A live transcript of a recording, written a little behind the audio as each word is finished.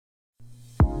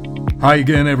Hi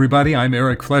again, everybody. I'm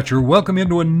Eric Fletcher. Welcome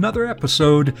into another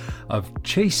episode of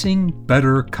Chasing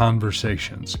Better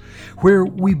Conversations, where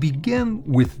we begin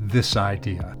with this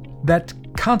idea that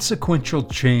consequential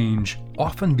change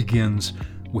often begins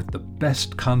with the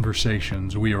best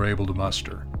conversations we are able to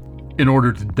muster. In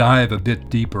order to dive a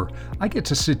bit deeper, I get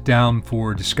to sit down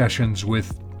for discussions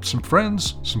with some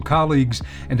friends, some colleagues,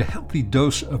 and a healthy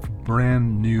dose of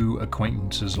brand new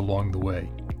acquaintances along the way.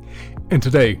 And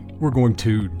today, we're going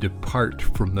to depart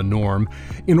from the norm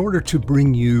in order to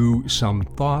bring you some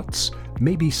thoughts,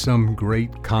 maybe some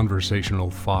great conversational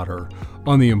fodder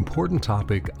on the important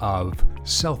topic of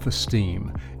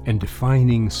self-esteem and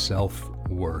defining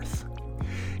self-worth.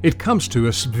 It comes to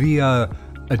us via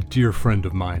a dear friend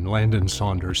of mine, Landon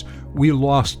Saunders. We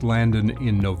lost Landon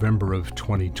in November of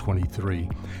 2023,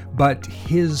 but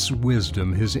his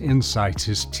wisdom, his insights,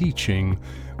 his teaching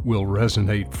will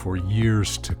resonate for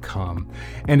years to come.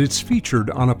 And it's featured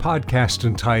on a podcast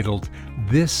entitled,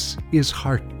 This is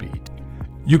Heartbeat.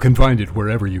 You can find it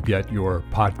wherever you get your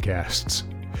podcasts.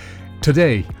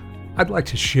 Today, I'd like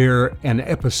to share an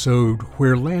episode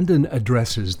where Landon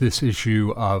addresses this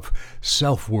issue of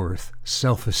self-worth,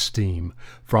 self-esteem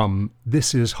from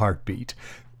This is Heartbeat.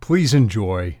 Please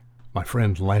enjoy my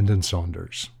friend Landon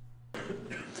Saunders.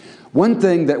 One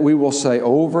thing that we will say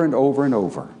over and over and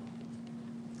over,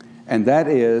 and that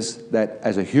is that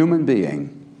as a human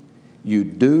being, you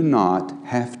do not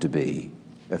have to be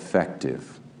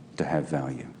effective to have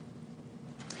value.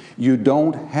 You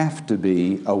don't have to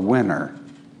be a winner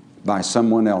by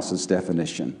someone else's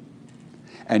definition.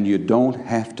 And you don't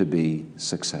have to be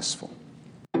successful.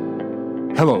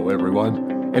 Hello,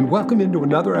 everyone, and welcome into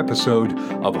another episode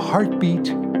of Heartbeat,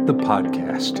 the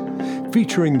podcast,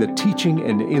 featuring the teaching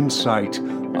and insight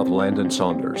of Landon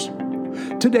Saunders.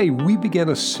 Today, we begin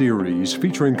a series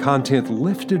featuring content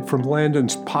lifted from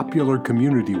Landon's popular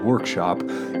community workshop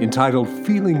entitled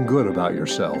Feeling Good About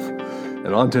Yourself.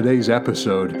 And on today's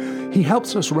episode, he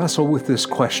helps us wrestle with this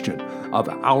question of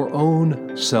our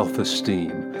own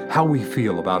self-esteem, how we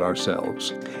feel about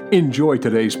ourselves. Enjoy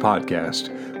today's podcast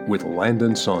with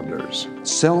Landon Saunders.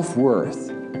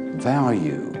 Self-worth,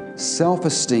 value,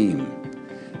 self-esteem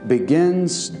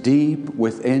begins deep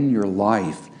within your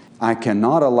life. I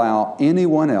cannot allow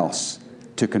anyone else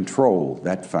to control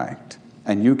that fact,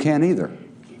 and you can't either.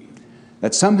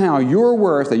 That somehow your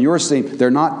worth and your esteem, they're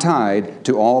not tied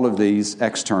to all of these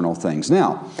external things.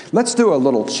 Now, let's do a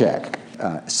little check,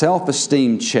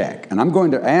 self-esteem check. And I'm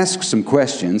going to ask some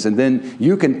questions, and then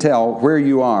you can tell where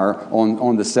you are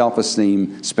on the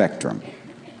self-esteem spectrum.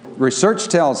 Research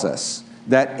tells us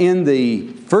that in the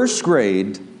first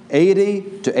grade,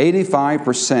 80 to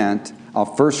 85%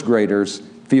 of first graders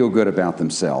feel good about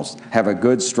themselves, have a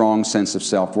good, strong sense of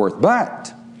self-worth.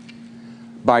 But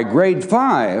by grade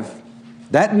 5,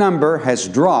 that number has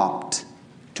dropped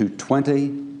to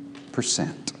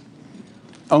 20%.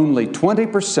 Only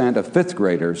 20% of fifth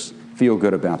graders feel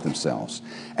good about themselves.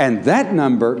 And that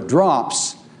number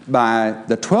drops by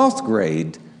the 12th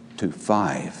grade to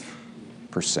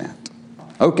 5%.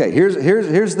 Okay,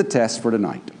 here's the test for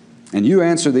tonight. And you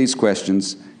answer these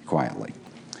questions quietly.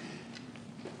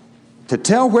 To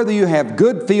tell whether you have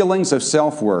good feelings of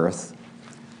self-worth,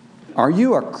 are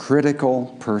you a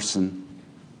critical person?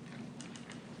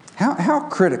 How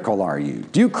critical are you?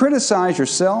 Do you criticize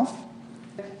yourself?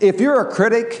 If you're a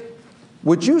critic,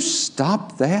 would you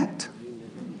stop that?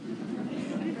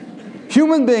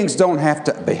 Human beings don't have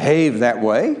to behave that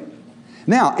way.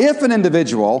 Now, if an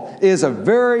individual is a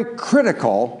very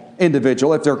critical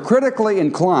individual, if they're critically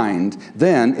inclined,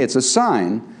 then it's a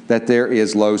sign that there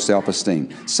is low self-esteem.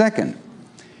 Second,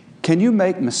 can you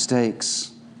make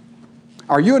mistakes?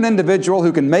 Are you an individual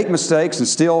who can make mistakes and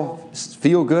still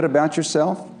feel good about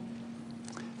yourself?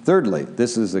 Thirdly,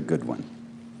 this is a good one.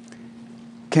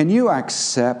 Can you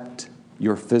accept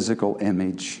your physical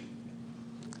image?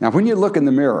 Now, when you look in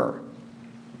the mirror,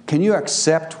 can you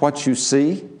accept what you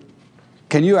see?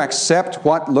 Can you accept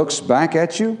what looks back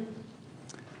at you?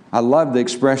 I love the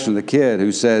expression of the kid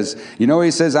who says,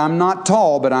 he says, I'm not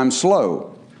tall, but I'm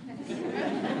slow.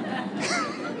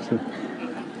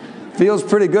 Feels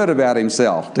pretty good about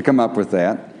himself to come up with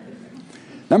that.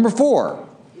 Number 4,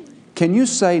 can you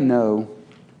say no?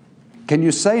 Can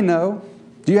you say no?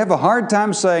 Do you have a hard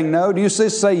time saying no? Do you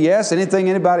say yes? Anything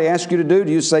anybody asks you to do,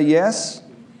 do you say yes?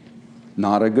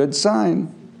 Not a good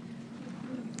sign.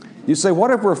 You say,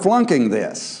 what if we're flunking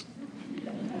this?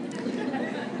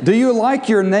 Do you like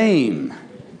your name?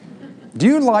 Do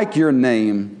you like your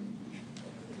name?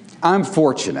 I'm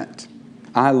fortunate.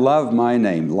 I love my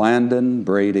name, Landon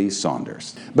Brady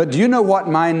Saunders. But do you know what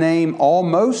my name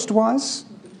almost was?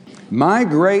 My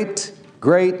great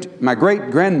My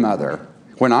great-grandmother,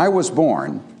 when I was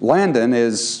born, Landon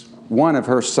is one of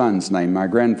her son's name, my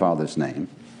grandfather's name.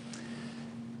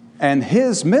 And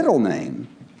his middle name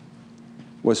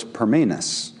was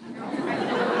Perminus.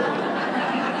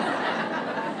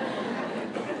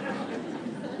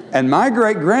 And my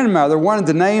great-grandmother wanted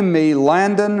to name me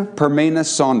Landon Perminus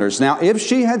Saunders. Now, if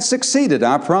she had succeeded,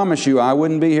 I promise you I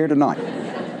wouldn't be here tonight.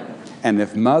 And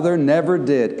if Mother never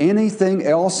did anything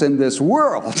else in this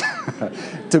world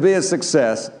to be a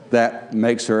success, that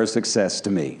makes her a success to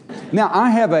me. Now,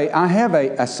 I have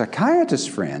a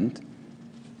psychiatrist friend,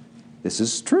 this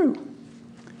is true,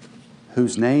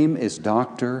 whose name is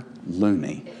Dr.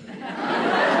 Looney.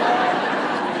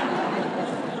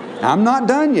 I'm not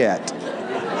done yet.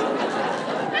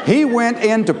 He went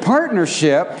into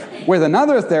partnership with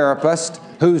another therapist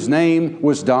whose name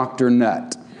was Dr.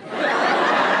 Nut.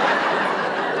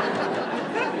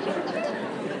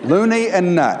 Looney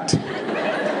and Nut.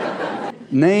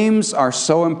 Names are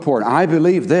so important. I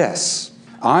believe this.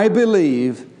 I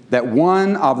believe that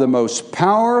one of the most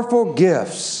powerful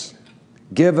gifts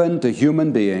given to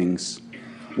human beings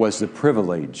was the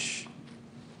privilege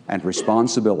and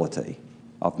responsibility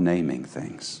of naming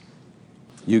things.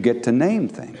 You get to name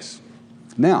things.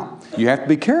 Now, you have to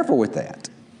be careful with that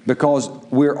because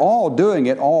we're all doing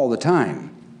it all the time.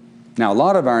 Now, a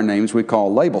lot of our names we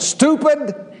call labels.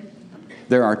 Stupid!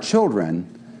 There are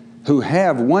children who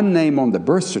have one name on the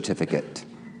birth certificate,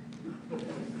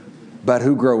 but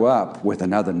who grow up with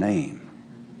another name.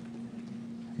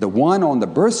 The one on the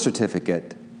birth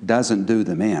certificate doesn't do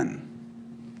them in.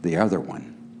 The other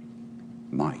one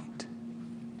might.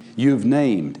 You've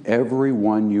named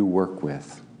everyone you work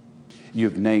with.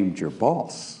 You've named your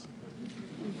boss.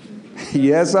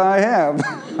 Yes, I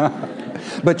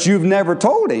have. But you've never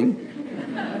told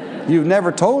him. You've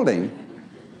never told him.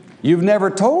 You've never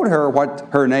told her what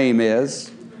her name is.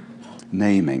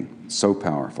 Naming, so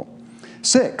powerful.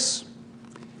 6,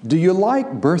 do you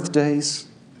like birthdays?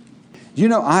 You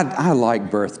know, I like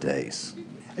birthdays.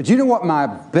 Do you know what my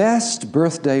best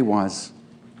birthday was?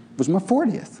 It was my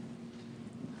 40th.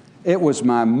 It was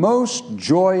my most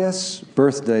joyous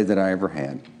birthday that I ever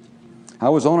had. I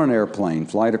was on an airplane,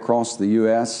 flight across the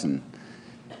U.S., and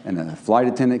a flight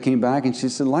attendant came back and she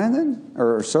said, Landon,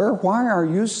 or sir, why are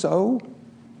you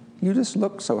you just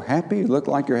look so happy, you look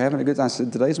like you're having a good time. I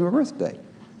said, today's my birthday.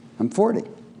 I'm 40.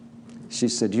 She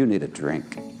said, you need a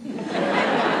drink.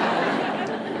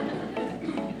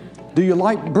 Do you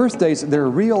like birthdays? They're a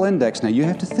real index. Now, you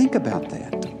have to think about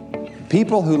that.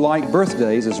 People who like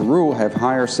birthdays, as a rule, have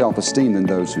higher self-esteem than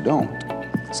those who don't.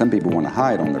 Some people want to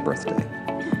hide on their birthday.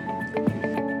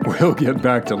 We'll get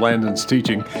back to Landon's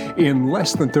teaching in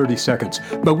less than 30 seconds,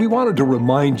 but we wanted to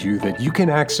remind you that you can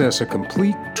access a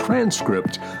complete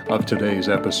transcript of today's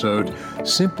episode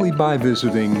simply by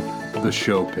visiting the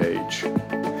show page.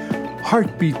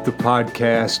 Heartbeat the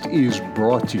podcast is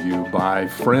brought to you by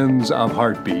Friends of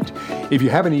Heartbeat. If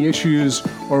you have any issues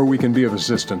or we can be of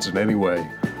assistance in any way,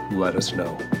 let us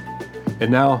know. And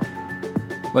now,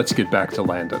 let's get back to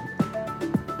Landon.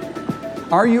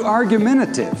 Are you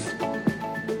argumentative?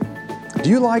 Do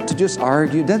you like to just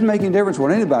argue? It doesn't make any difference what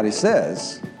anybody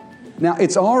says. Now,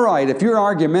 it's all right if you're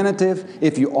argumentative,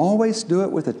 if you always do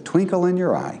it with a twinkle in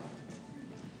your eye.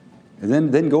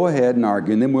 And then go ahead and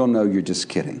argue, and then we'll know you're just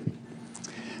kidding.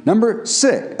 Number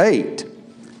 8,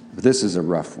 this is a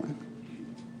rough one.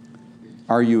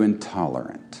 Are you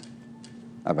intolerant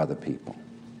of other people?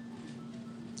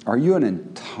 Are you an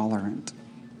intolerant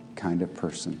kind of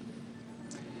person?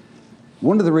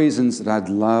 One of the reasons that I'd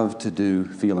love to do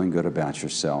Feeling Good About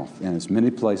Yourself in as many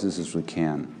places as we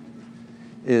can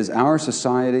is our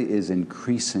society is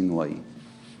increasingly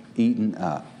eaten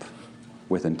up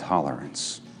with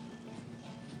intolerance.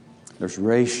 There's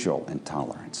racial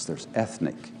intolerance, there's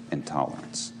ethnic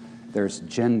intolerance, there's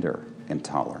gender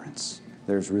intolerance,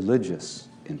 there's religious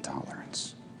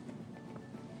intolerance.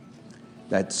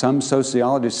 That some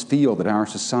sociologists feel that our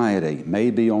society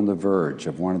may be on the verge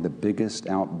of one of the biggest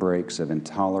outbreaks of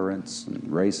intolerance and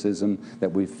racism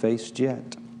that we've faced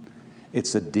yet.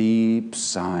 It's a deep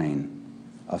sign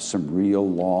of some real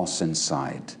loss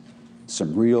inside,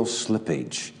 some real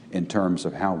slippage in terms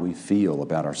of how we feel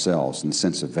about ourselves and the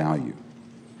sense of value.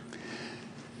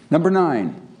 Number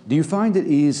 9, do you find it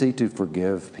easy to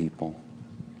forgive people?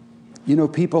 You know,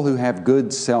 people who have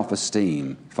good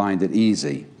self-esteem find it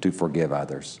easy to forgive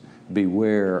others.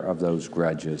 Beware of those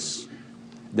grudges.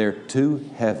 They're too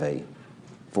heavy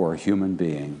for a human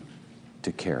being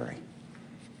to carry.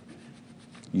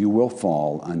 You will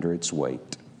fall under its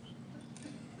weight.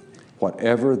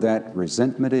 Whatever that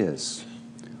resentment is,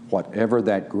 whatever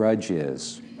that grudge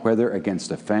is, whether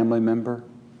against a family member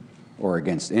or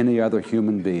against any other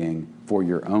human being, for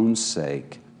your own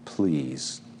sake,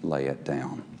 please lay it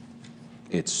down.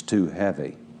 It's too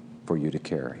heavy for you to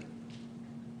carry.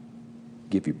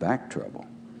 Give you back trouble.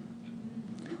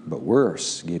 But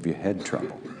worse, give you head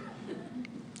trouble.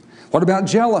 What about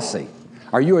jealousy?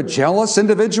 Are you a jealous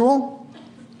individual?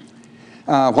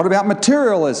 What about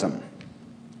materialism?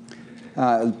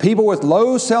 People with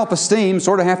low self-esteem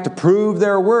sort of have to prove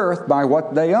their worth by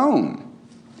what they own.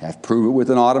 You have to prove it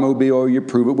with an automobile, you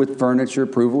prove it with furniture,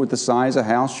 prove it with the size of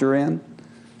house you're in.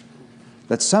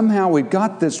 That somehow we've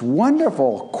got this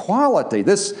wonderful quality,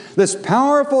 this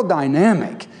powerful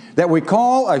dynamic that we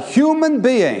call a human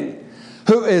being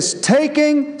who is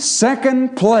taking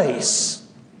second place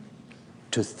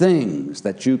to things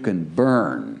that you can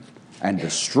burn and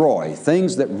destroy,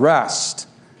 things that rust,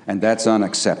 and that's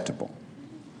unacceptable.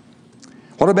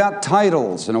 What about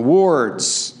titles and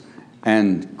awards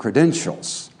and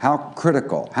credentials? How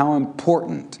critical, how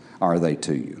important are they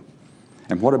to you?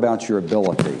 And what about your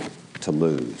ability to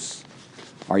lose?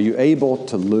 Are you able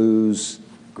to lose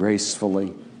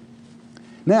gracefully?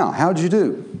 Now, how'd you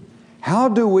do? How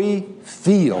do we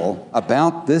feel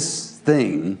about this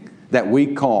thing that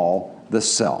we call the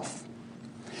self?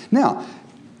 Now,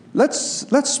 let's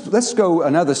go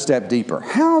another step deeper.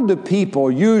 How do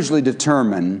people usually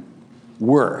determine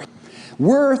worth?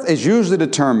 Worth is usually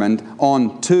determined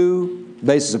on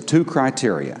basis of two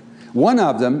criteria. One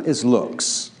of them is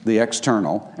looks, the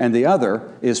external, and the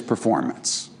other is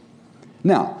performance.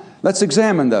 Now, let's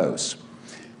examine those.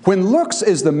 When looks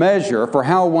is the measure for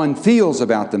how one feels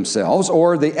about themselves,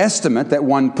 or the estimate that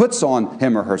one puts on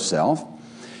him or herself,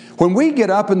 when we get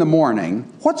up in the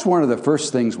morning, what's one of the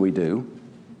first things we do?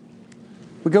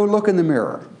 We go look in the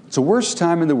mirror. It's the worst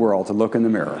time in the world to look in the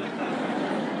mirror.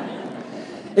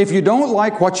 If you don't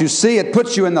like what you see, it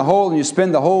puts you in the hole, and you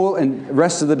spend the whole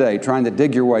rest of the day trying to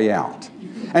dig your way out.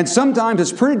 And sometimes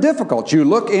it's pretty difficult. You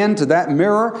look into that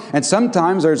mirror, and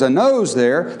sometimes there's a nose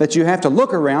there that you have to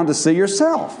look around to see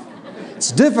yourself.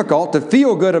 It's difficult to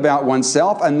feel good about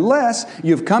oneself unless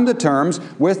you've come to terms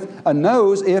with a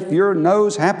nose, if your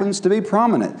nose happens to be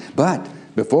prominent. But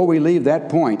before we leave that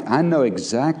point, I know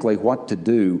exactly what to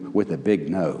do with a big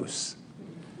nose.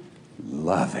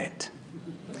 Love it.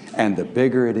 And the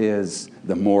bigger it is,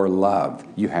 the more love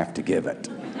you have to give it.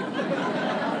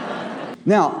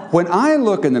 Now, when I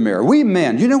look in the mirror, we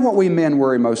men, you know what we men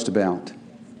worry most about?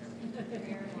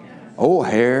 Oh,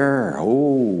 hair.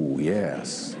 Oh,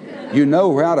 yes. You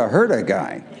know how to hurt a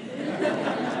guy.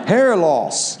 Hair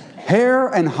loss, hair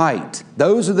and height.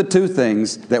 Those are the two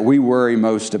things that we worry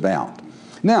most about.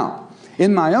 Now,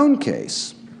 in my own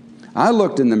case, I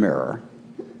looked in the mirror.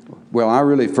 Well, I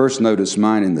really first noticed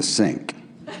mine in the sink.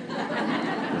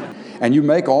 And you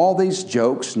make all these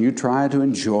jokes and you try to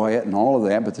enjoy it and all of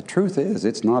that, but the truth is,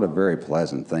 it's not a very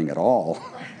pleasant thing at all.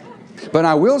 But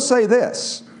I will say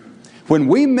this. When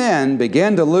we men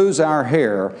begin to lose our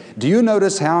hair, do you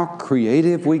notice how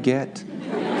creative we get?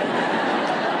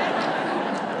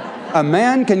 A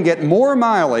man can get more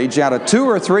mileage out of 2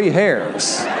 or 3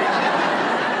 hairs.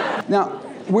 Now,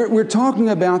 we're talking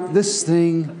about this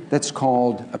thing that's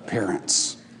called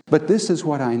appearance. But this is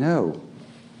what I know.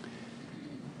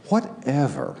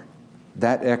 Whatever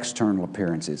that external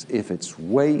appearance is, if it's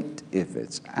weight, if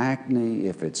it's acne,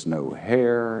 if it's no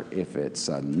hair, if it's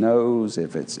a nose,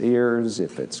 if it's ears,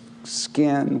 if it's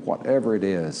skin, whatever it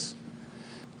is,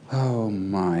 oh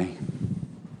my,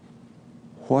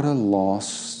 what a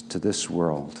loss to this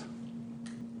world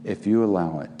if you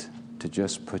allow it to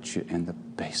just put you in the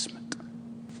basement.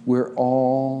 We're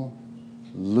all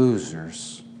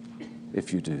losers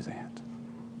if you do that.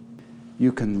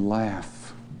 You can laugh.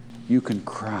 You can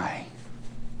cry.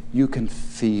 You can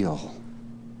feel.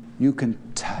 You can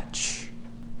touch.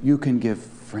 You can give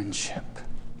friendship.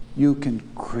 You can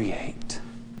create.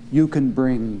 You can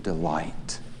bring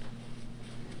delight.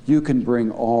 You can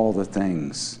bring all the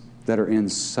things that are in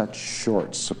such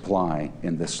short supply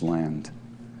in this land.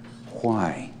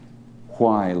 Why?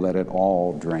 Why let it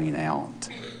all drain out?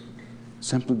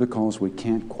 Simply because we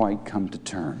can't quite come to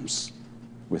terms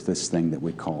with this thing that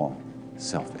we call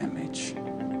self-image.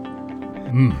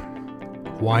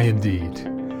 Why indeed?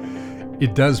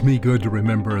 It does me good to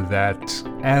remember that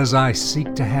as I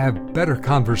seek to have better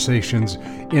conversations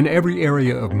in every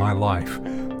area of my life,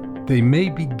 they may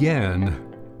begin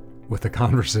with the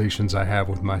conversations I have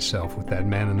with myself, with that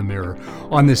man in the mirror,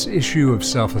 on this issue of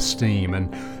self-esteem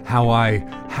and how I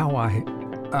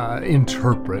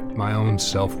interpret my own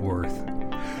self-worth.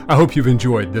 I hope you've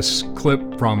enjoyed this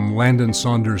clip from Landon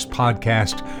Saunders'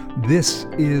 podcast, This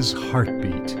is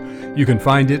Heartbeat. You can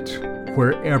find it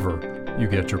wherever you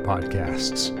get your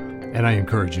podcasts, and I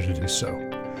encourage you to do so.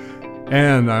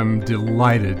 And I'm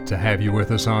delighted to have you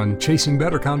with us on Chasing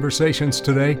Better Conversations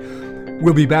today.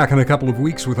 We'll be back in a couple of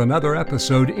weeks with another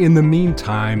episode. In the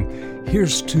meantime,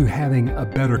 here's to having a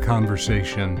better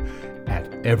conversation at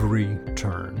every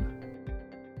turn.